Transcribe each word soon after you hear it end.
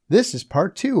This is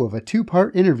part 2 of a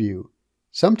 2-part interview.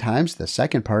 Sometimes the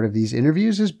second part of these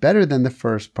interviews is better than the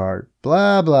first part.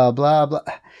 Blah, blah, blah, blah.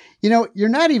 You know, you're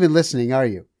not even listening, are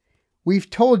you? We've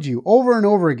told you over and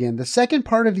over again, the second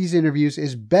part of these interviews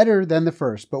is better than the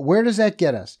first. But where does that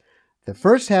get us? The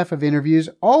first half of interviews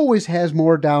always has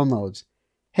more downloads.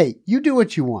 Hey, you do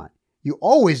what you want. You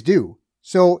always do.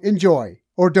 So enjoy.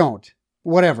 Or don't.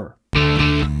 Whatever.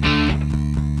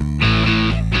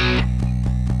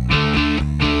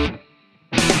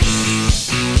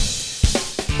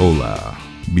 Hola,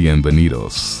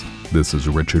 bienvenidos. This is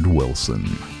Richard Wilson.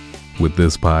 With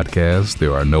this podcast,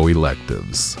 there are no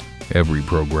electives. Every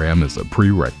program is a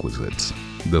prerequisite.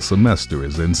 The semester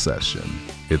is in session.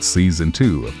 It's season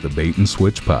 2 of the Bait and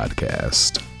Switch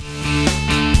podcast.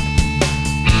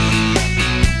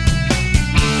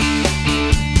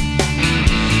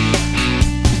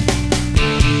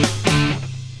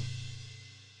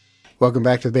 Welcome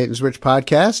back to the Bait and Switch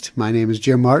podcast. My name is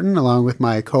Jim Martin, along with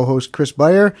my co-host Chris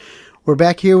Beyer. We're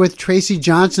back here with Tracy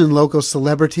Johnson, local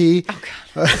celebrity. Oh,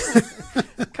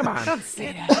 God. Come on. Don't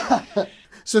say that.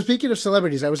 So speaking of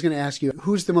celebrities, I was going to ask you,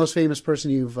 who's the most famous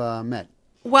person you've met?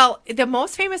 Well, the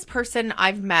most famous person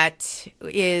I've met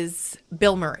is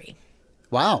Bill Murray.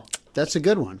 Wow, that's a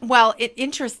good one. Well,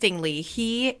 interestingly,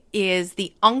 he is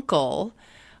the uncle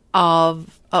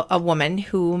of a woman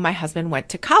who my husband went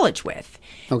to college with.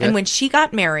 Okay. And when she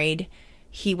got married,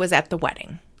 he was at the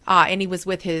wedding. And he was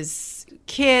with his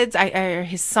kids,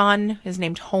 his son is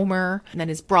named Homer, and then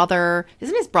his brother.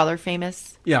 Isn't his brother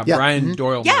famous? Yeah. Brian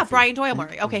Doyle Murray. Yeah, Brian Doyle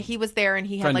Murray. Okay, he was there, and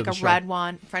he had like a red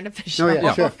one. Friend of the show. Oh,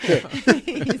 yeah, sure.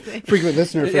 Frequent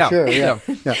listener for sure. Yeah.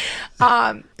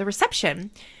 The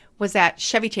reception was at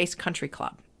Chevy Chase Country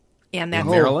Club. And that's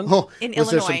Maryland? In was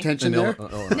Illinois. there some tension there?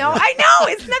 No, I know.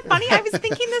 Isn't that funny? I was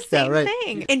thinking the same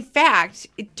thing. In fact,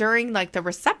 during like the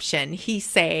reception, he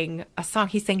sang a song.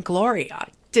 He sang Gloria.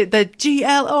 The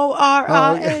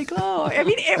Gloria. Gloria. I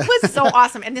mean, it was so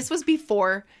awesome. And this was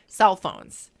before cell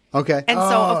phones. Okay. And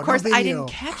so, of course, I didn't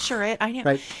capture it. I know.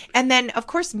 Right. And then, of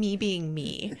course, me being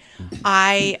me,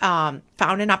 I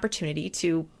found an opportunity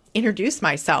to introduce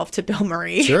myself to Bill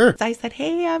Murray. Sure. So I said,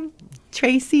 hey, I'm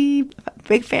Tracy,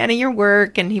 big fan of your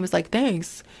work. And he was like,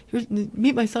 thanks.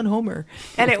 Meet my son, Homer.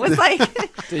 And it was like...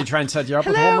 Did he try and set you up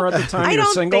with Homer at the time? I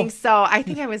don't single? think so. I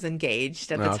think I was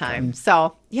engaged at the time.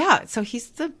 So, yeah. So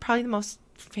he's probably the most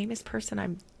famous person I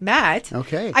met.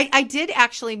 Okay. I did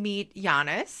actually meet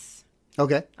Giannis.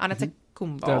 Okay.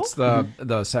 Antetokounmpo. That's the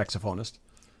saxophonist.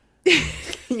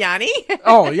 Yanni?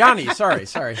 Oh, Yanni. Sorry.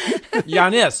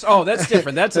 Giannis. Oh, that's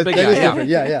different. That's a big guy.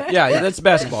 Yeah, that's a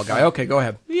basketball guy. Okay, go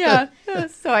ahead. Yeah.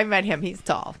 So I met him. He's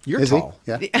tall. You're Is tall.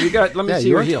 He? Yeah. Let me see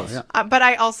your heels. Tall, yeah. But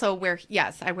I also wear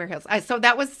heels. So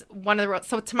that was one of the,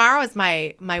 so tomorrow is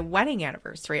my wedding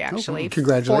anniversary, actually. Oh,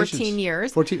 congratulations. 14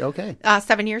 years. 14, okay.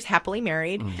 7 years happily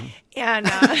married. Mm-hmm. And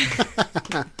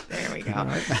there we go.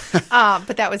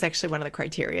 But that was actually one of the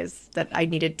criterias that I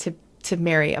needed to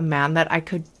marry a man that I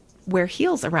could wear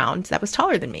heels around that was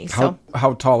taller than me.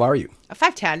 How tall are you?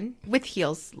 5'10", with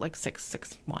heels like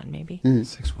 6'1", maybe.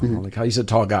 6'1". Holy cow, he's a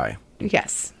tall guy.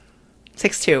 Yes.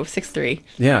 6'2", 6'3".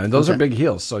 Yeah, and those are big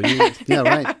heels. So you yeah,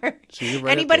 right. So you're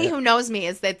right. Anybody who knows me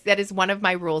is that is one of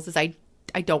my rules is I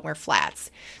don't wear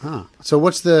flats. Huh. So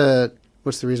what's the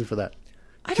reason for that?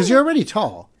 Because you're already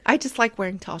tall. I just like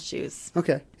wearing tall shoes.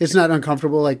 Okay. It's not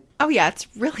uncomfortable like... Oh, yeah. It's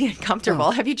really uncomfortable.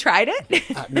 Oh. Have you tried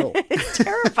it? No. It's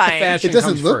terrifying. It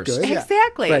doesn't look good. Yeah.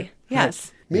 Exactly. Right. Yes.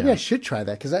 Right. Maybe I should try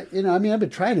that because I've been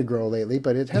trying to grow lately,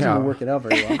 but it hasn't been working out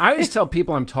very well. I always tell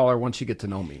people I'm taller once you get to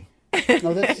know me.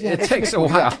 No, it takes a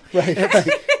while.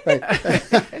 Right.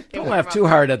 Don't laugh too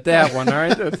hard at that one, all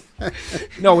right?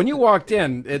 No, when you walked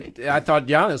in, I thought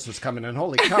Giannis was coming in.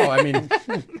 Holy cow. I mean,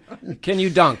 can you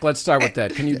dunk? Let's start with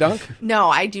that. Can you dunk? No,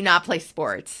 I do not play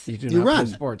sports. You do not run.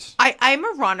 play sports. I'm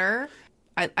a runner.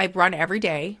 I run every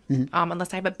day,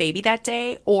 unless I have a baby that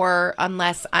day or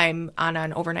unless I'm on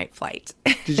an overnight flight.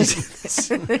 Did you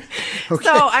say this? Okay.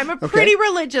 So I'm a pretty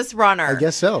religious runner. I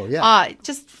guess so, yeah.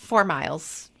 Just 4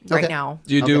 miles right now.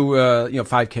 Do you do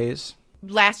 5Ks?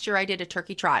 Last year I did a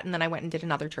turkey trot, and then I went and did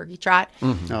another turkey trot.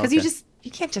 Because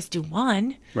you can't just do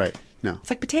one. Right. No.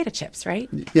 It's like potato chips, right?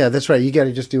 Yeah, that's right. You got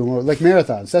to just do more, like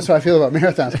marathons. That's how I feel about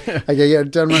marathons. I get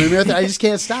done running a marathon. I just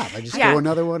can't stop. I just go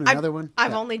another one.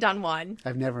 I've only done one.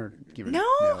 I've never given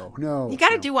No. You got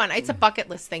to do one. It's a bucket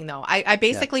list thing, though. I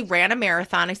basically ran a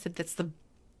marathon. I said that's the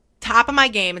top of my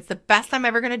game. It's the best I'm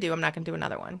ever going to do. I'm not going to do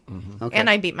another one. Okay. And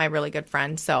I beat my really good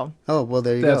friend. So Oh, well,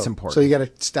 there you go. That's important. So you got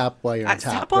to stop while you're on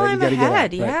top. stop while right? You I'm gotta get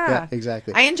ahead. up, right? Yeah.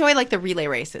 Exactly. I enjoy like the relay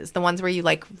races, the ones where you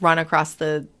like run across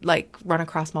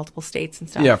multiple states and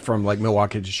stuff. Yeah, from like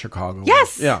Milwaukee to Chicago.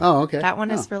 Yes. Yeah. Oh, okay. That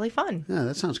one Oh. is really fun. Yeah,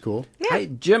 that sounds cool. Yeah.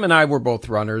 Jim and I were both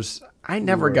runners. I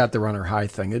never got the runner high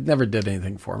thing. It never did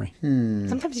anything for me.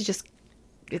 Sometimes you just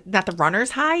not the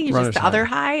runner's high, you're Runner's just the other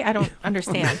high. I don't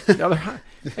understand. The other high.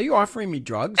 Are you offering me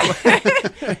drugs?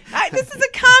 This is a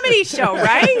comedy show,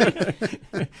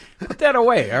 right? Put that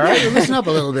away, all right? Listen up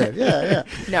a little bit. Yeah.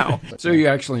 No, So you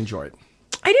actually enjoy it.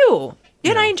 I do.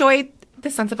 And I enjoy the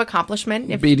sense of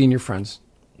accomplishment if Beating your friends.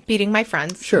 beating my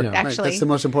friends. Sure. Right. Actually, That's the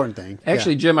most important thing.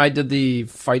 Actually, Jim, I did the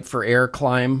Fight for Air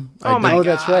climb. Oh my Oh,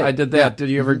 that's right. I did that. Did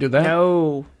you ever do that?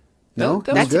 no. No, That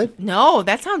that was was- good. No,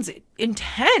 that sounds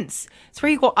intense. It's where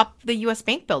you go up the U.S.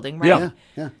 Bank building, right?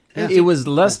 Yeah. Yeah. It was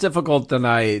less difficult than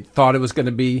I thought it was going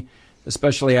to be,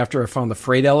 especially after I found the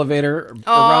freight elevator around the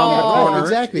Oh, corner.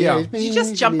 exactly. Yeah. Did you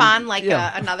just jump on like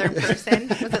Yeah. another person?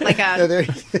 Was it like Oh, a? there-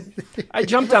 I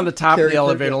jumped on the top of Carry the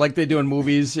elevator clicker. like they do in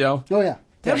movies, you know. oh, yeah.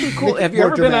 That'd be cool. Have you More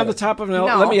ever been on dramatic. the top of an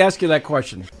elevator? No. Let me ask you that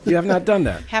question. You have not done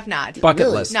that. Have not. Bucket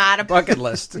Really? list. Not a- bucket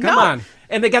list. Come No. on.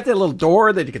 And they got that little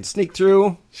door that you can sneak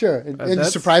through. Sure. And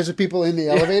that's- surprise the people in the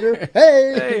elevator.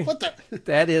 Hey, Hey. what the?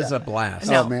 That is a blast.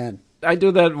 No. Oh, man. I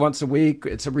do that once a week.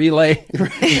 It's a relay. We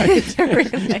hold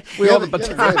the Yeah,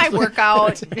 baton. For my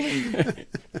workout.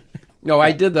 No,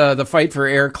 I did the Fight for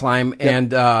Air climb,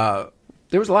 and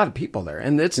there was a lot of people there.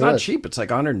 And it's not was. cheap. It's like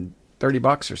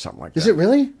 $130 or something like that. Is it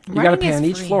really? You got to Running pay is on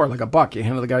each free. floor like $1. You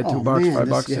hand the guy $2, Oh, man,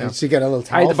 $5. this- Yeah. So you got a little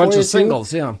towel I had a bunch for you, of singles.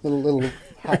 too? Yeah. Little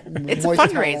hot, It's a moist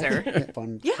fundraiser. towel. Yeah,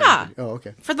 fun. Yeah. Oh,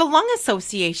 okay. For the Lung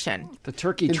Association. The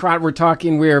turkey trot we're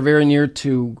talking, we are very near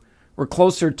to, we're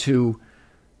closer to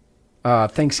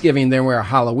Thanksgiving than we are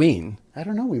Halloween. I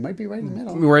don't know. We might be right in the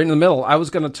middle. We're right in the middle. I was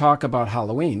going to talk about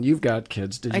Halloween. You've got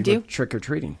kids. Did you I go do. trick or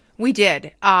treating? We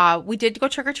did. We did go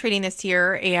trick or treating this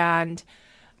year, and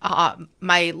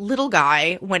my little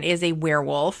guy went as a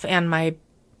werewolf, and my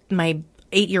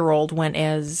 8-year-old went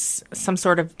as some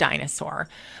sort of dinosaur.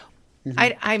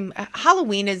 I'm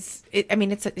Halloween is.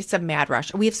 It's a mad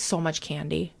rush. We have so much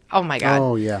candy. Oh my god.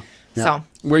 Oh, yeah. Yeah. So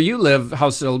Where you live,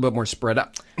 house is a little bit more spread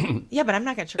out. yeah, but I'm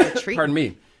not gonna trick or treat. Pardon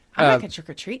me. I'm not gonna trick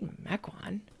or treat in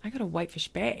Mequon. I go to Whitefish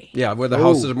Bay. Yeah, where the Oh,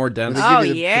 houses are more dense. Where they Oh, give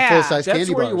you the yeah. full-size That's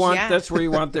candy where you bars. want. Yeah. That's where you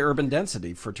want the urban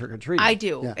density for trick or treating. I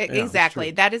do. Yeah. Exactly.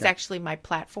 true. That is actually my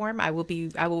platform. I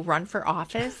will run for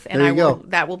office, and There you go.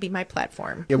 that will be my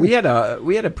platform. Yeah, we had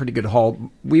a pretty good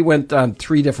haul. We went on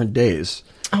 3 different days.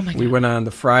 Oh my We god. went on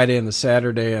the Friday and the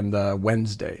Saturday and the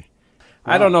Wednesday.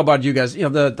 I don't know about you guys. You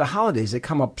know, the holidays, they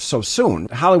come up so soon.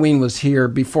 Halloween was here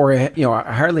before, I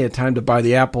hardly had time to buy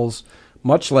the apples,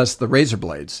 much less the razor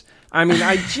blades. I mean,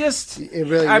 I just, It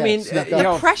really, I yeah, mean, snuck you up.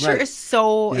 know, Pressure right. is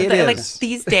so It like is.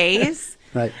 these days.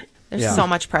 Right. There's Yeah. so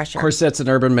much pressure. of course, that's an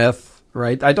urban myth,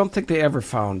 right? I don't think they ever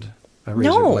found a razor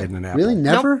No. blade in an apple. Really?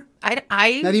 Nope. Never?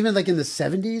 I Not even like in the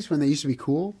 70s when they used to be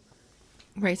cool?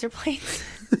 razor blades.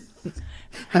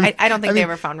 I don't think they mean-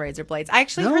 ever found razor blades. I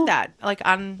actually No? heard that like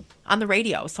on the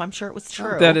radio, so I'm sure it was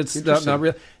true. That it's not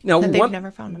real. No, That they've one,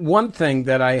 never found them. one thing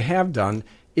that I have done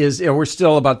is we're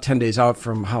still about 10 days out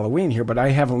from Halloween here, but I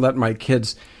haven't let my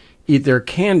kids eat their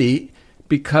candy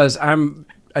because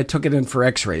I took it in for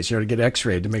x-rays, to get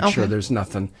x-rayed to make sure Okay. there's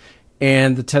nothing.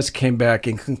 And the test came back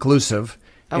inconclusive,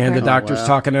 and Okay. the doctor's wow.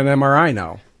 talking an MRI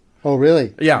now. Oh,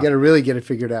 really? Yeah. You got to really get it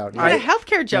figured out. Put a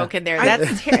healthcare joke in there.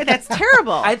 That's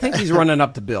terrible. I think he's running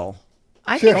up the bill.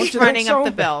 I think Don't he's you think running so? up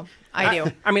the bill. I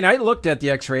do. I mean, I looked at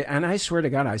the x-ray, and I swear to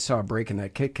God, I saw a break in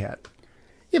that Kit Kat.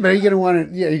 Yeah, but are you going to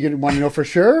want to? Yeah, you're going to want to know for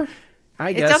sure.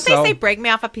 I guess Don't so. they say break me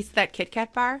off a piece of that Kit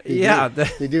Kat bar? Yeah.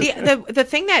 They do. The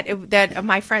thing that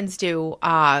my friends do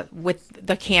with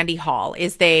the candy haul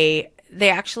is they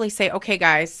actually say, okay,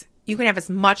 guys, you can have as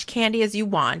much candy as you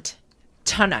want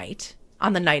tonight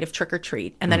on the night of trick or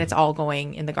treat, and then it's all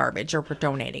going in the garbage or we're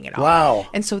donating it all. Wow.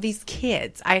 And so these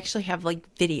kids, I actually have like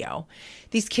video.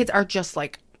 These kids are just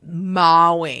like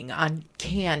mowing on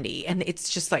candy, and it's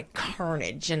just like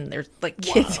carnage, and there's like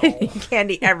kids eating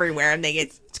candy everywhere, and they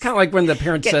get It's kind of like when the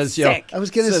parent Get says, sick. I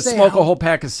was going to says, say. smoke how- a whole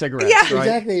pack of cigarettes, Yeah. right?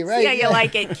 Exactly, right. yeah, you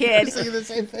like it, I kid. was thinking the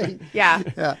same thing. Yeah.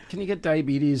 Yeah. Can you get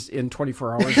diabetes in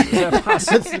 24 hours? Is that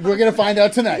possible? We're going to find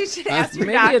out tonight. You should ask your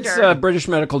Maybe doctor. it's British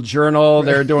Medical Journal.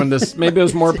 They're doing this. Maybe it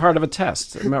was more part of a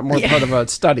test, more part of a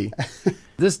study.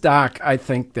 This doc, I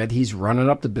think that he's running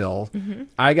up the bill. Mm-hmm.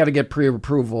 I got to get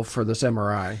pre-approval for this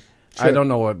MRI. I don't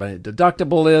know what my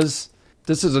deductible is.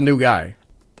 This is a new guy.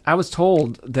 I was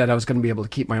told that I was going to be able to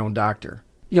keep my own doctor.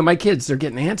 My kids, they're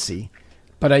getting antsy.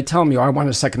 But I tell him, I want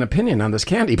a second opinion on this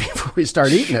candy before we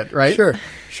start eating it, right? Sure.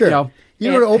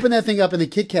 You and- open that thing up and the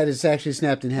Kit Kat is actually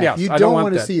snapped in half. Yes, you I don't don't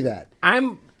want to that. see that.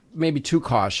 I'm maybe too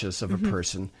cautious of a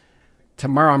person.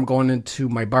 Tomorrow I'm going into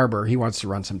my barber. He wants to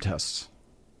run some tests.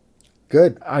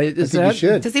 Good. I think you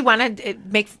should. Does he want to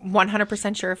make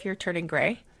 100% sure if you're turning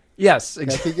gray? Yes, I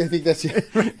exactly. think that's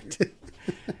right.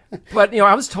 But,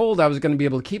 I was told I was going to be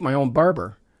able to keep my own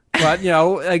barber. But,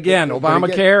 again,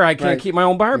 Obamacare, I can't Right. keep my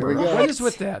own barber. Here we go. What is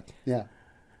with that? Yeah.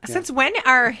 Since when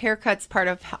are haircuts part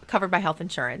of covered by health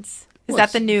insurance? Is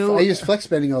that the new? I use flex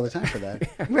spending all the time for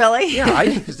that. Really? Yeah, I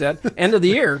use that. End of the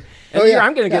year. End of the year,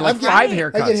 I'm going to get like 5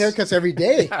 haircuts. I get haircuts every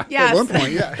day. Yes. At one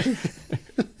point,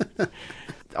 yeah.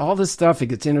 All this stuff, it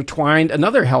gets intertwined.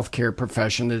 Another healthcare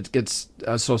profession that gets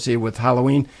associated with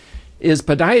Halloween is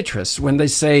podiatrists. When they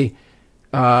say,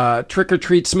 trick or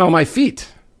treat, smell my feet.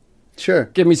 Sure.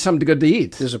 Give me something good to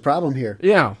eat. There's a problem here.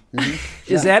 Yeah.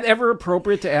 Is that ever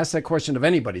appropriate to ask that question of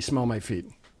anybody? Smell my feet.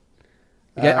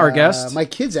 Our guest? My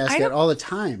kids ask I that don't- all the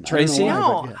time. Tracy? I don't know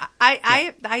why, No,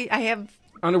 but yeah. I have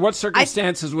Under what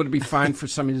circumstances would it be fine for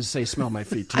somebody to say, smell my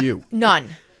feet to you? none.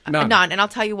 None. And I'll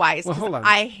tell you why. It's Well, 'cause hold on.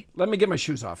 Let Let me get my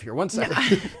shoes off here. 1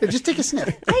 second. Just take a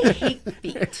sniff. I hate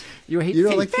feet. You hate You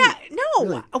don't feet? like feet? That,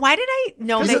 no. Why did I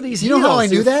know Because that? of these You know how I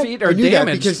heels. knew Your that? feet are I knew that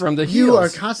damaged because from the heels. you are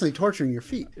constantly torturing your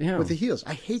feet Yeah. with the heels.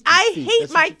 I hate these I feet. hate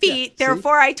That's my what you- feet, yeah, see?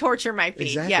 therefore I torture my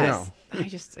feet. Exactly. Yes. I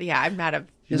just, I'm not a.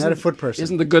 You're not a foot person.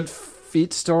 Isn't the Good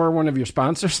Feet store one of your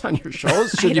sponsors on your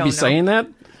shows? Should you don't be know. saying that?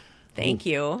 Thank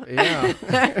you. Yeah.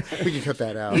 We can cut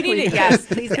that out. You need it. Yes,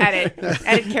 please edit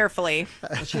carefully.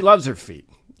 She loves her feet.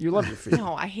 You love your feet.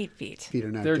 No, I hate feet. Feet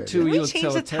are not They're good. too Can we change the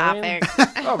utilitarian. topic?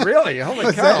 Oh, really?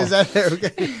 Holy cow. Is that okay?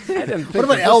 I didn't think What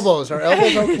about that elbows? Are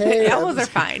elbows okay? Elbows are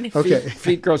fine. Okay.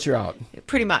 Feet gross you out.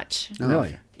 Pretty much.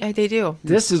 Really? They do.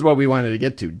 This is what we wanted to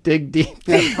get to. Dig deep.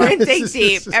 Dig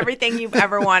deep. Everything you've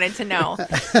ever wanted to know.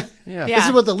 Yeah. Yeah. This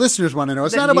is what the listeners want to know.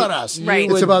 It's not about us. Right.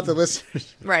 It's about the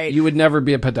listeners. Right. You would never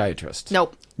be a podiatrist.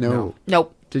 Nope. No.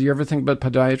 Nope. Did you ever think about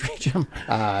podiatry, Jim?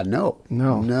 No.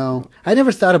 No. No. I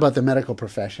never thought about the medical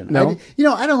profession. No?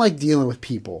 I don't like dealing with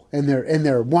people and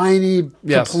they're whiny,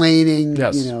 Yes. complaining,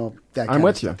 Yes. that kind I'm of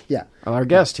with stuff. you. Yeah. Well, our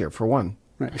guest here, for one.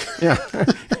 Right. Yeah.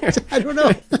 I don't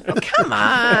know. Come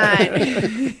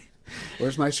on.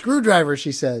 Where's my screwdriver,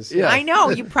 she says. Yeah. I know.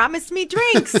 You promised me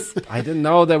drinks. I didn't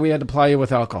know that we had to ply you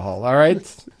with alcohol. All right.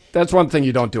 That's one thing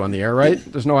you don't do on the air, right?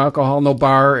 There's no alcohol, no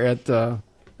bar at the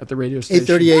radio station.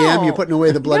 8:30 a.m. No. You're putting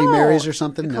away the Bloody No. Marys or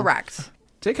something? No. Correct.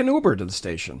 Take an Uber to the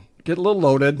station. Get a little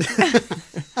loaded.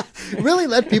 Really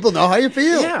let people know how you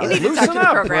feel. Yeah. You need to Loosen talk to the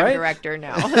up, program right? director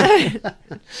now.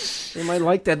 They might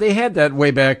like that. They had that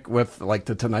way back with like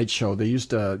the Tonight Show. They used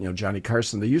to, Johnny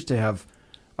Carson. They used to have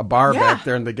a bar Yeah. back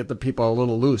there, and they get the people a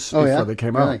little loose Oh, before yeah? they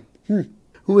came Really? out.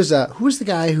 Who was the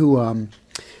guy who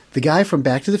the guy from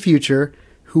Back to the Future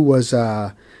who was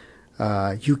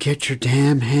you get your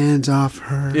damn hands off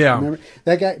her. Yeah. Remember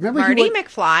that guy? Remember Marty he went,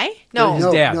 McFly? No. His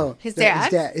dad. No, His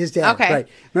that- dad? His dad. Okay. Right.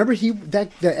 Remember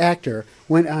the actor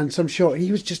went on some show and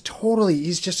he was just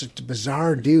he's just a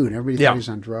bizarre dude. Everybody Yeah. thought he was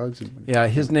on drugs. And, Yeah,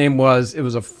 his name was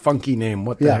a funky name.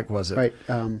 What the Yeah, heck was it? right,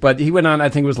 but he went on, I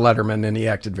think it was Letterman, and he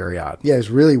acted very odd. yeah, he's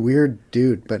a really weird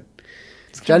dude. But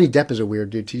Johnny Depp is a weird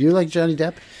dude. Do you like Johnny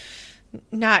Depp?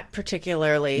 Not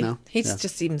particularly. No? He Yeah.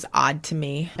 just seems odd to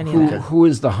me. Anyway. Who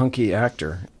is the hunky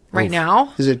actor? Right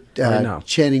now? Is it Right now.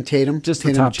 Channing Tatum? Just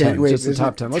the Tatum top 10. Wait, Just the is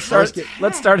top it- 10.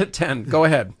 Let's start at 10. Go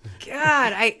ahead.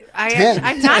 God, Ten.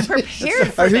 I'm not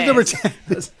prepared for All right, this. who's number 10?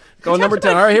 Go number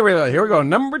 10. All right, here we go. Here we go.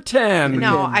 Number 10.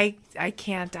 No, I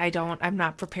can't. I'm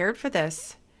not prepared for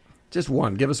this. Just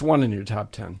one. Give us one in your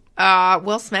top 10.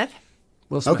 Will Smith.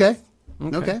 Will Smith. Okay.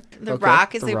 Okay. The Okay.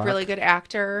 Rock is The a Rock. really good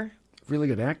actor. Really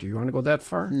good actor. You want to go that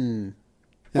far?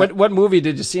 What movie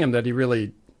did you see him that he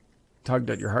really tugged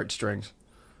at your heartstrings?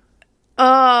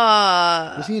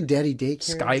 Was he in Daddy Daycare?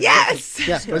 Sky. Yes.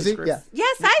 Yeah, was he? Yeah.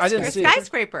 Yes, I didn't see it.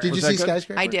 Skyscraper. Did you Was that see good?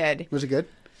 Skyscraper? I did. Was it good?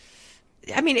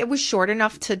 I mean, it was short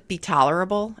enough to be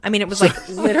tolerable. I mean, it was like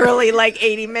literally like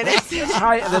 80 minutes.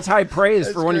 That's high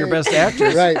praise for one of your best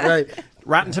actors. Right.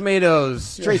 Rotten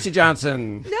Tomatoes, Tracy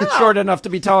Johnson. Short enough to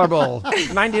be tolerable.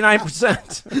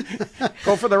 99%.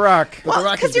 Go for The Rock. Well,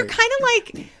 Rock is because you're great. kind of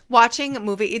like watching a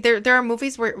movie. There are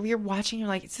movies where you're watching, you're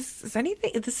like, is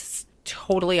anything? This is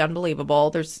totally unbelievable.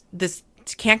 This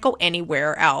can't go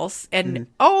anywhere else, and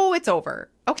it's over.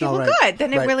 Okay, Oh, well, right. good.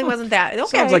 Then it Right. really wasn't that.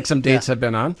 Okay, Sounds like some dates have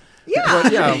been on.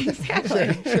 yeah,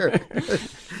 exactly. Sure.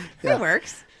 That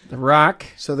works. The Rock.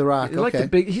 So The Rock. You like Okay. the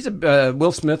big. He's a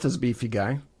Will Smith is a beefy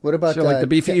guy. What about So like the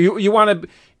beefy? You want to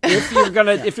if you're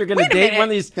gonna date one of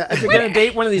these if you're gonna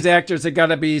date one of these actors, it got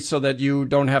to be so that you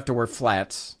don't have to wear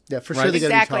flats. Yeah, for right? sure. They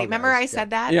gotta be Exactly. tall Remember guys. I said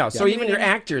that? Yeah. So even your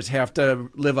actors have to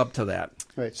live up to that.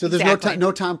 Right. So there's Exactly.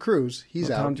 no Tom Cruise.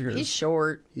 He's out. Tom Cruise. He's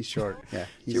short. He's short. Yeah.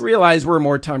 You realize we're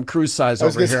more Tom Cruise size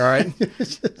over here, all right?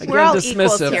 Again, We're all dismissive.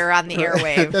 equals here on the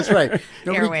airwave. That's right.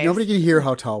 Airwaves. Nobody can hear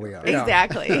how tall we are.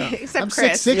 Exactly. Except I'm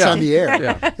Chris. 6'6" on the air.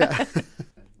 Yeah.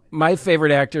 My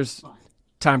favorite actors: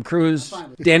 Tom Cruise,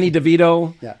 Danny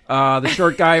DeVito, the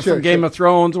short guy from Game of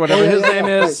Thrones, whatever his name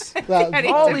is.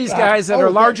 All these guys that are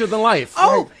larger than life.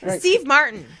 Oh, Right. Steve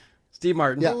Martin. Steve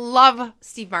Martin. Yeah. Love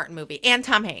Steve Martin movie. And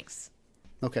Tom Hanks.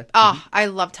 Okay. Oh, I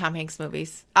love Tom Hanks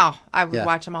movies. Oh, I would Yeah.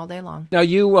 watch them all day long. Now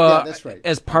you, that's right.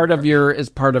 as part of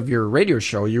your radio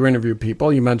show, you interview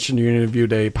people. You mentioned you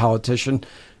interviewed a politician.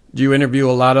 Do you interview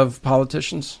a lot of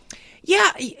politicians?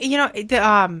 Yeah,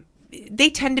 they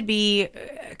tend to be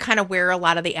kind of where a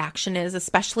lot of the action is,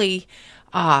 especially,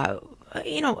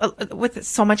 with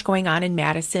so much going on in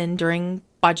Madison during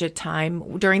budget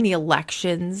time, during the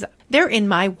elections. They're in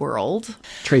my world.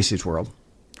 Tracy's world.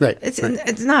 Right. It's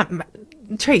not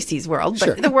Tracy's world, but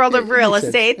Sure. the world of real Makes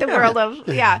sense. estate, the world of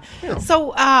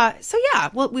So yeah,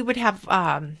 well, we would have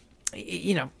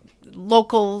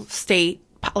local, state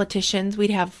politicians. We'd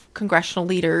have congressional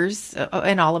leaders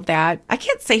and all of that. I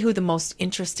can't say who the most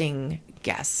interesting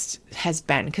guest has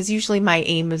been because usually my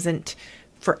aim isn't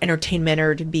for entertainment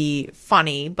or to be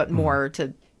funny, but more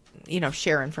to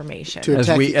share information. To As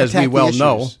attack we the well issues.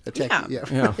 know. Attack,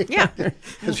 Yeah. Yeah.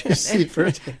 As we see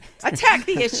first. Attack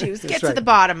the issues. Get to right. the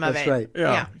bottom of That's it. right.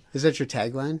 Yeah. Is that your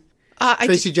tagline? I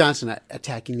Tracy Johnson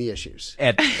attacking the issues.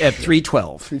 At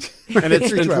 3:12, and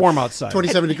it's warm outside.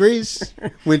 27 degrees,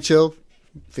 wind chill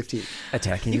 15.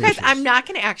 Attacking You the guys, issues. I'm not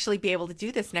going to actually be able to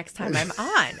do this next time I'm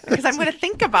on because I'm going to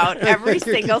think about every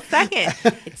single second.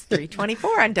 It's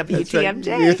 3:24 on WTMJ.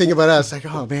 You're thinking about us like,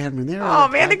 oh man, when they're Oh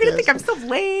on man, they're going to podcast. think I'm so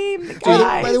lame. The Dude,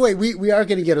 guys. by the way, we are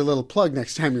going to get a little plug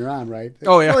next time you're on, right?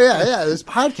 Oh, yeah. yeah. This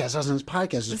podcast, this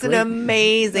podcast is It's great. an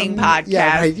amazing podcast.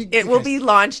 yeah, right. You It will guys- be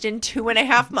launched in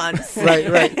 2.5 months. Right.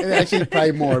 And actually,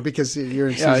 probably more because you're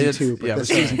in season 2. But that's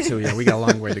season 2. Yeah, we got a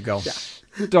long way to go.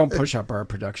 Don't push up our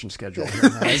production schedule here.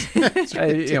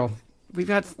 Right?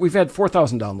 We've had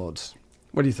 4,000 downloads.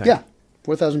 What do you think? Yeah,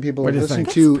 4,000 people What do you listening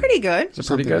think? to It's pretty good. Pretty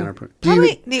something good. on our pro-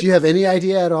 Probably do you have any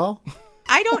idea at all?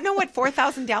 I don't know what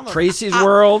 4,000 downloads. Tracy's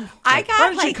World. I got Why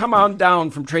don't you like- come on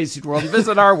down from Tracy's World and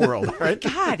visit our world, right?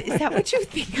 God, is that what you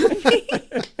think of me?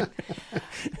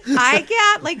 I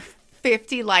got like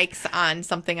 50 likes on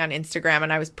something on Instagram,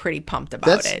 and I was pretty pumped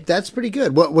about it. That's pretty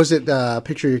good. What was it?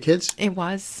 Picture of your kids? It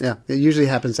was. Yeah, it usually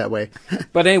happens that way.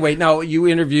 But anyway, now you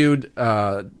interviewed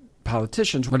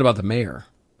politicians. What about the mayor?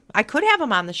 I could have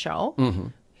him on the show. Mm-hmm.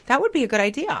 That would be a good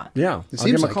idea. Yeah, I'll give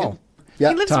seems him a like call. it. Yeah,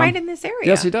 He lives Tom. right in this area.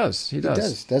 Yes, he does. He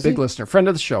does, does Big he? listener, friend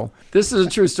of the show. This is a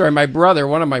true story. My brother,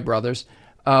 one of my brothers,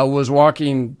 was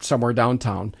walking somewhere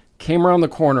downtown, came around the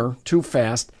corner too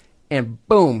fast, and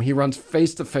boom, he runs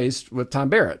face to face with Tom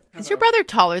Barrett. Is your brother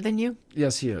taller than you?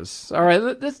 Yes, he is. All right,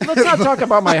 let's not talk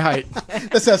about my height.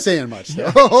 that's not saying much.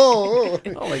 Though. Oh.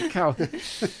 Holy cow.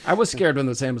 I was scared when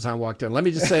this Amazon walked in. Let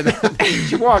me just say that.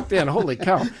 She walked in. Holy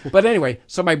cow. But anyway,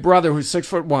 so my brother, who's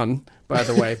 6'1", by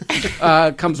the way,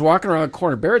 comes walking around the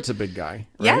corner. Barrett's a big guy. Right?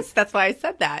 Yes, that's why I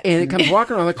said that. And he comes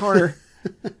walking around the corner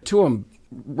to him,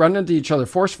 run into each other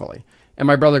forcefully. And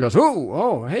my brother goes,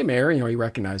 oh, hey, Mayor. He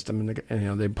recognized him,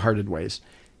 and they parted ways.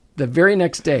 The very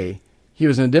next day, he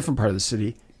was in a different part of the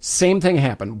city. Same thing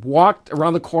happened. Walked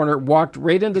around the corner, walked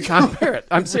right into Tom Barrett.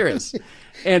 I'm serious.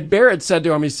 And Barrett said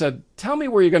to him, he said, tell me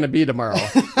where you're going to be tomorrow.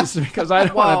 This is because I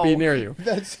don't want to be near you.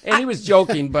 And he was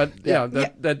joking, but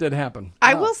that did happen.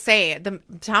 I will say,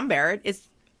 Tom Barrett is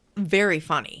very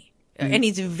funny. And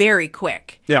he's very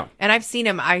quick. Yeah. And I've seen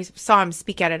him. I saw him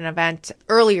speak at an event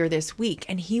earlier this week,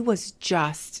 and he was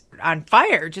just on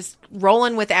fire, just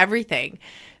rolling with everything.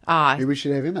 Maybe we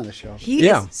should have him on the show. He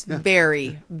is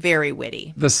very, very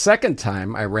witty. The second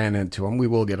time I ran into him, we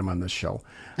will get him on this show.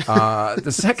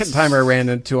 The second time I ran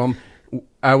into him,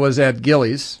 I was at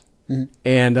Gillies,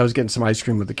 and I was getting some ice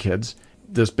cream with the kids.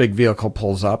 This big vehicle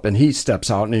pulls up, and he steps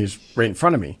out, and he's right in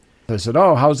front of me. I said,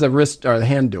 oh, how's the wrist or the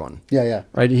hand doing? Yeah.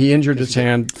 Right? He injured his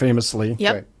hand famously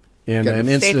Yep. Right. in Got an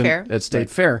it. incident Fair. at State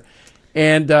Fair.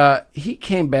 And he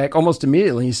came back almost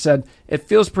immediately. He said, it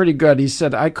feels pretty good. He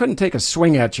said, I couldn't take a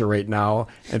swing at you right now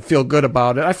and feel good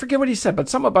about it. I forget what he said, but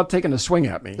something about taking a swing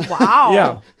at me.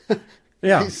 Wow.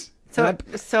 Yeah.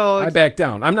 I back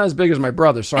down. I'm not as big as my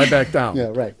brother, so I back down.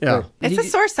 Yeah, right. Yeah. Right. It's a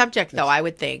sore subject, though, I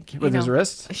would think. With his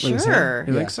wrist? With his hand? Sure.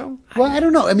 You think so? Well, I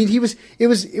don't know. I mean, it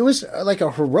was like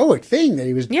a heroic thing that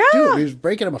he was doing. He was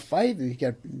breaking up a fight and he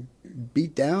got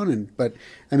beat down. But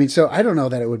I mean, so I don't know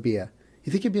that it would be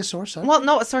you think it'd be a sore subject? Well,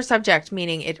 no, a sore subject,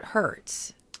 meaning it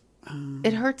hurts.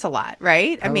 It hurts a lot,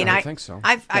 right? I mean, I think so.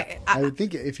 I would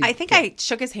think I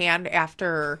shook his hand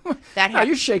after that. Are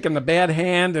you shaking the bad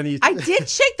hand? And I did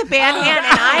shake the bad hand,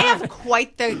 and I have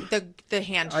quite the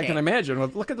handshake. I can imagine.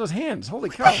 Well, look at those hands. Holy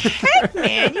cow. Heck,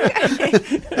 man.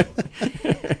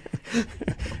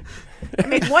 I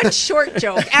made one short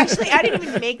joke. Actually, I didn't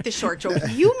even make the short joke.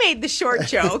 You made the short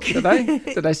joke. Did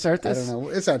I start I this? don't know.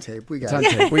 It's on tape. We got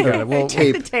It's on tape. We got it. Well,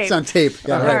 tape. The tape. It's on tape.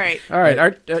 Yeah, All right. All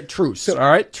right. Truce. All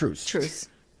right. Truce. Truce.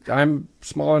 I'm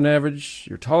smaller than average.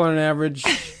 You're taller than average.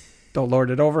 Don't lord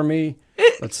it over me.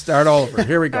 Let's start all over.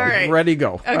 Here we go. All right. Ready,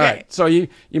 go. Okay. All right. So you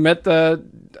met the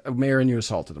mayor and you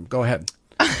assaulted him. Go ahead.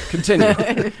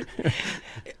 Continue.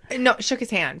 No, shook his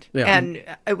hand, Yeah. and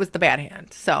it was the bad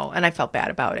hand. So, and I felt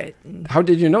bad about it. How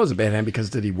did you know it was a bad hand? Because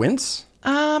did he wince?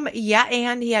 Yeah,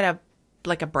 and he had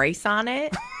a brace on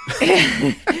it.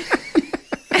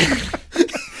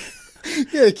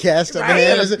 Yeah, cast up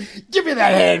Right. the hand. Give me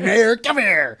that hand, Mayor. Come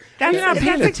here. That's, You're not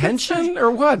paying that's a good attention or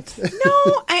what?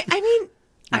 No, I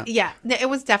mean, yeah, it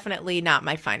was definitely not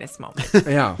my finest moment.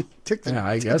 Yeah. Took the,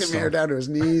 I took guess the so. mayor down to his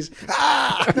knees.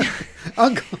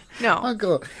 Uncle. No.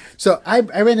 Uncle. So I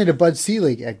ran into Bud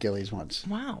Selig at Gillies once.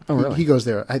 Wow. Oh, really? He goes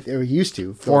there. He used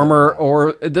to. Former,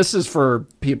 or this is for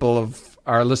people of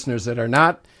our listeners that are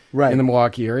not Right. in the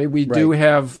Milwaukee area. We do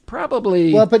have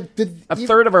probably Well, but a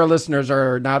third of our listeners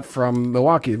are not from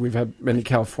Milwaukee. We've had many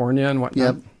California and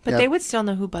whatnot. Yep. But yep. they would still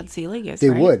know who Bud Selig is, They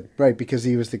right? would, right? Because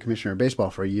he was the commissioner of baseball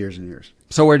for years and years.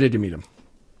 So where did you meet him?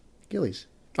 Gillies.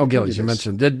 Oh, Gillies, you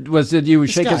mentioned. Did you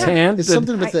shake his hand? It's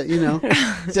something with the,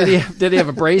 Did he have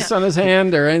a brace on his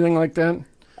hand or anything like that?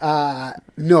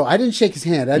 No, I didn't shake his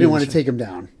hand. I didn't want to take him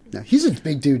down. No, he's a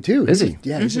big dude too. Is he?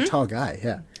 Yeah, he's a tall guy.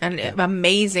 Yeah. And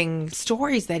amazing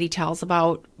stories that he tells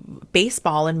about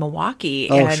baseball in Milwaukee.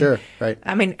 Oh, and, sure. Right.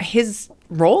 I mean, his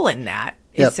role in that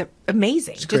is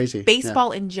amazing. It's crazy.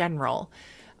 Baseball in general,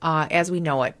 as we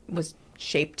know it, was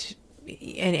shaped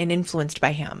and influenced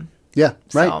by him. Yeah,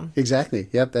 right. So- Exactly.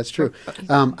 Yep, that's true.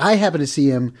 I happened to see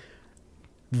him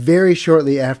very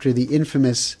shortly after the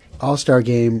infamous All-Star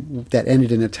game that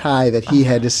ended in a tie that he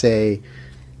had to say,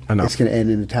 Enough. it's going to end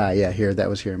in a tie. Yeah, that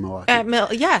was here in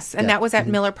Milwaukee. Yes, and that was at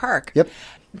Miller Park. Yep.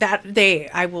 That day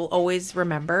I will always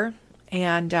remember.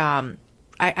 And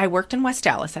I worked in West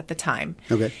Dallas at the time.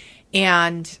 Okay.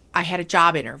 And I had a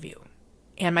job interview.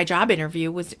 And my job interview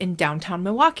was in downtown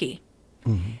Milwaukee.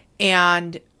 Mm-hmm.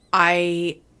 And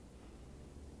I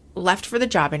left for the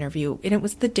job interview, and it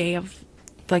was the day of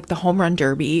like the home run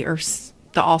derby or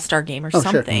the All-Star game or sure.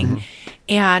 something. Mm-hmm.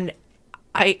 And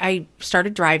I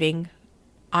started driving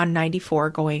on 94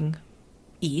 going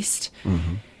east,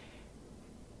 and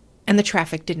the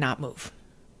traffic did not move.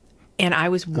 And I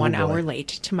was 1 hour late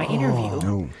to my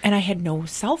interview, and I had no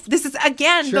This is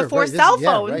again Sure, before right. cell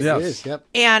Yeah, phones. right. Yes. It is. Yep.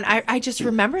 And I just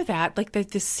remember that, like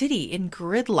the city in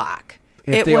gridlock.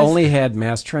 If they only had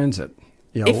mass transit,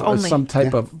 If only. some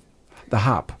type of the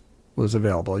hop was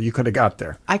available, you could have got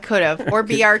there. I could have, or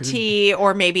BRT,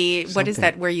 or maybe what is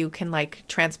that where you can like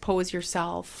transpose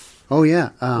yourself? Oh, yeah.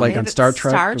 Like on Star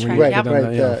Trek. Star when you Trek, right, yep. get on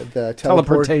right. The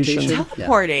Teleportation. teleportation.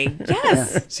 Teleporting,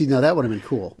 yes. Yeah. See, now that would have been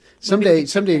cool. Someday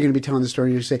you're going to be telling the story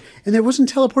and you say, and there wasn't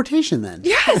teleportation then.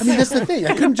 Yes. I mean, that's the thing.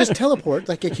 I couldn't just teleport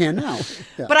like I can now.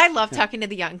 Yeah. But I love talking to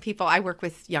the young people. I work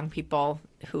with young people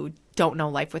who don't know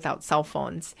life without cell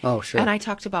phones. Oh, sure. And I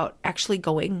talked about actually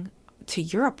going to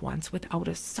Europe once without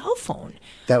a cell phone.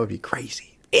 That would be crazy.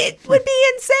 It would be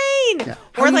insane. Yeah.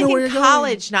 How Or do you like know where in you're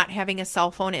college, not having a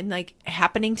cell phone and like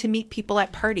happening to meet people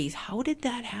at parties. How did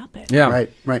that happen? Yeah.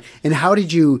 Right. And how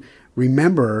did you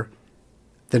remember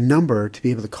the number to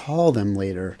be able to call them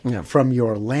later from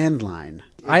your landline?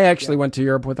 I actually went to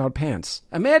Europe without pants.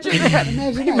 Imagine that.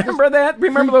 Imagine that. Remember that?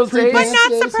 Remember those days? But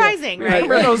not Yes, surprising, right?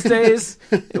 Remember those days?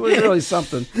 It was really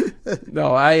something.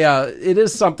 No, it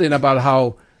is something about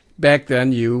how back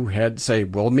then you had to say,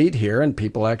 we'll meet here, and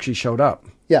people actually showed up.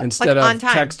 Yeah. Instead Like on of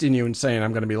time. texting you and saying,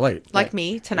 I'm going to be late. Like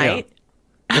me tonight.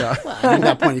 Yeah. I'm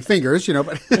not pointing fingers,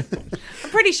 but I'm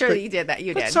pretty sure that you did that.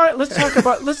 You did. Sorry, let's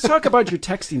talk about your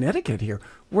texting etiquette here.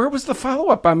 Where was the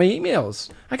follow-up on my emails?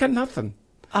 I got nothing.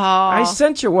 Oh, I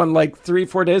sent you one like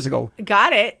 3-4 days ago.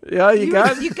 got it. Yeah, you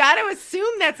got it? You got to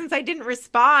assume that since I didn't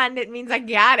respond, it means I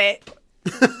got it.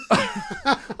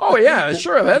 Oh, yeah,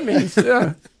 sure. That means,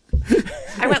 yeah.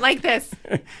 I went like this.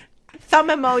 thumb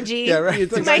emoji Yeah, right.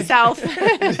 to myself.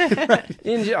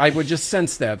 I would just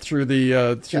sense that through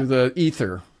the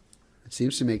ether. It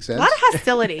seems to make sense. A lot of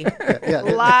hostility. A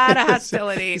lot of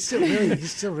hostility. He's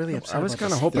still really upset. I was about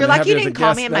kind of this. hoping. You're to have lucky you you as a didn't call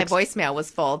guest me and my next- voicemail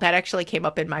was full. That actually came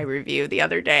up in my review the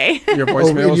other day. Your Oh,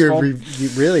 voicemail in was your full?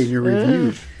 really in your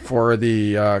review. For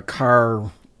the Car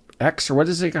X, or what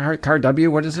is it? Car W?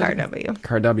 What is it? Car W.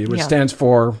 Car W, which Yeah. stands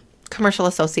for Commercial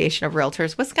Association of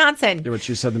Realtors, Wisconsin. what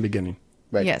you said in the beginning.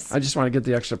 Right. Yes. I just want to get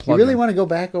the extra You plug. really in. want to go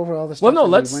back over all this? Well, stuff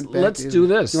no, that we went back let's to? do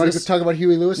this. You want to This- talk about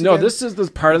Huey Lewis? No, again? this is the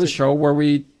part of the show where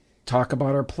we talk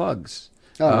about our plugs.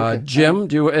 Oh, okay. Jim,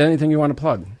 do you anything you want to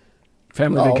plug?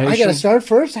 Family Oh, vacation. I got to start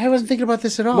first. I wasn't thinking about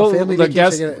this at all. Well, Family the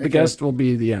vacation. guest, the guest will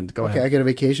be the end. Go Okay, I ahead. got a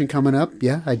vacation coming up.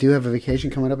 Yeah, I do have a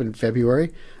vacation coming up in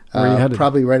February. Where are you headed?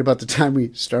 Probably right about the time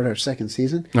we start our second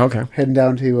season. Okay. Heading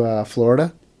down to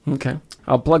Florida. Okay.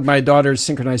 I'll plug my daughter's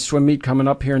synchronized swim meet coming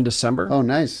up here in December. Oh,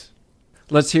 nice.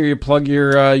 Let's hear you plug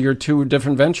your two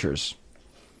different ventures.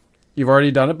 You've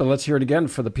already done it, but let's hear it again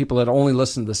for the people that only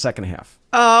listen to the second half.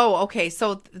 Oh, okay.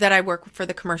 So that I work for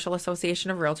the Commercial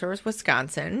Association of Realtors,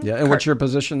 Wisconsin. Yeah, and what's your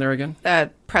position there again?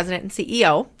 President and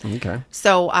CEO. Okay.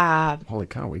 So, Holy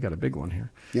cow, we got a big one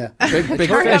here. Yeah. Big fish.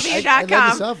 CarW.com. I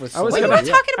led this off with I was somebody. Well,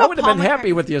 you were talking I about would have Paul been happy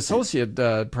McCartney. with the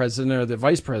associate president or the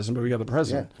vice president, but we got the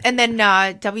president. And then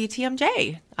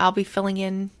WTMJ. I'll be filling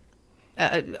in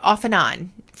off and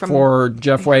on from For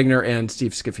Jeff Wagner and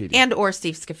Steve Scafidi. and or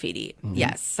Steve Scafidi. Mm-hmm.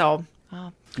 Yes. So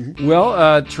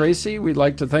Well, Tracy, we'd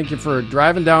like to thank you for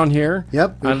driving down here.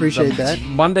 Yep, we on appreciate the that.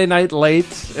 Monday night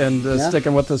late and Yeah.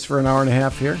 sticking with us for an hour and a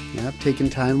half here. Yeah, taking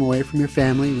time away from your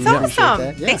family. We it's appreciate awesome.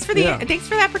 that. Yeah. Thanks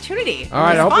for the opportunity. All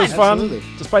right, I hope it was fun. Absolutely.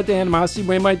 Despite the animosity,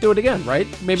 we might do it again, right?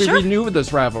 Maybe Sure. renew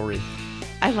this rivalry.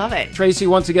 I love it. Tracy,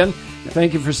 once again,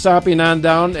 thank you for stopping on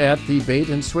down at the Bait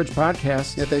and Switch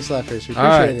podcast. Yeah, thanks a lot, Tracy. All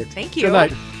right. Appreciate it. Thank you. Good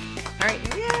night. All right.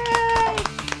 Yay.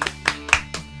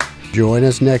 Join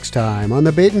us next time on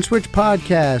the Bait and Switch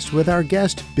podcast with our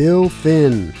guest Bill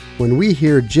Finn when we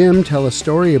hear Jim tell a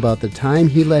story about the time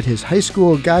he let his high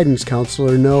school guidance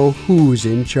counselor know who's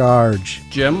in charge.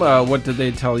 Jim, what did they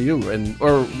tell you?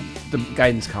 Or the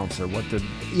guidance counselor, what did...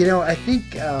 You know, I think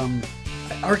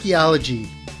archaeology.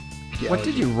 What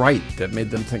did you write that made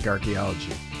them think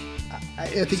archaeology? I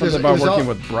think Something about working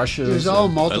with brushes? It was all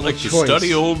and- multiple I like to choice.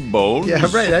 study old bones. Yeah,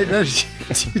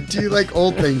 right. Do you like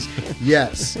old things?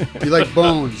 Yes. Do you like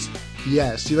bones?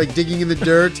 Yes. Do you like digging in the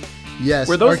dirt? Yes.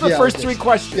 Were those the first Archaeologists. three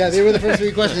questions? Yeah, they were the first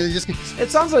three questions. They just It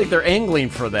sounds like they're angling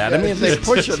for that. I mean, if they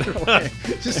push it away.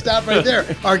 just stop right there.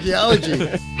 Archaeology.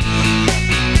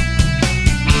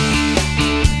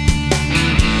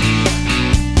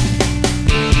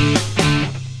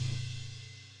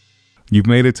 You've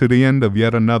made it to the end of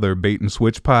yet another Bait and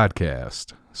Switch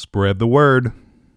podcast. Spread the word.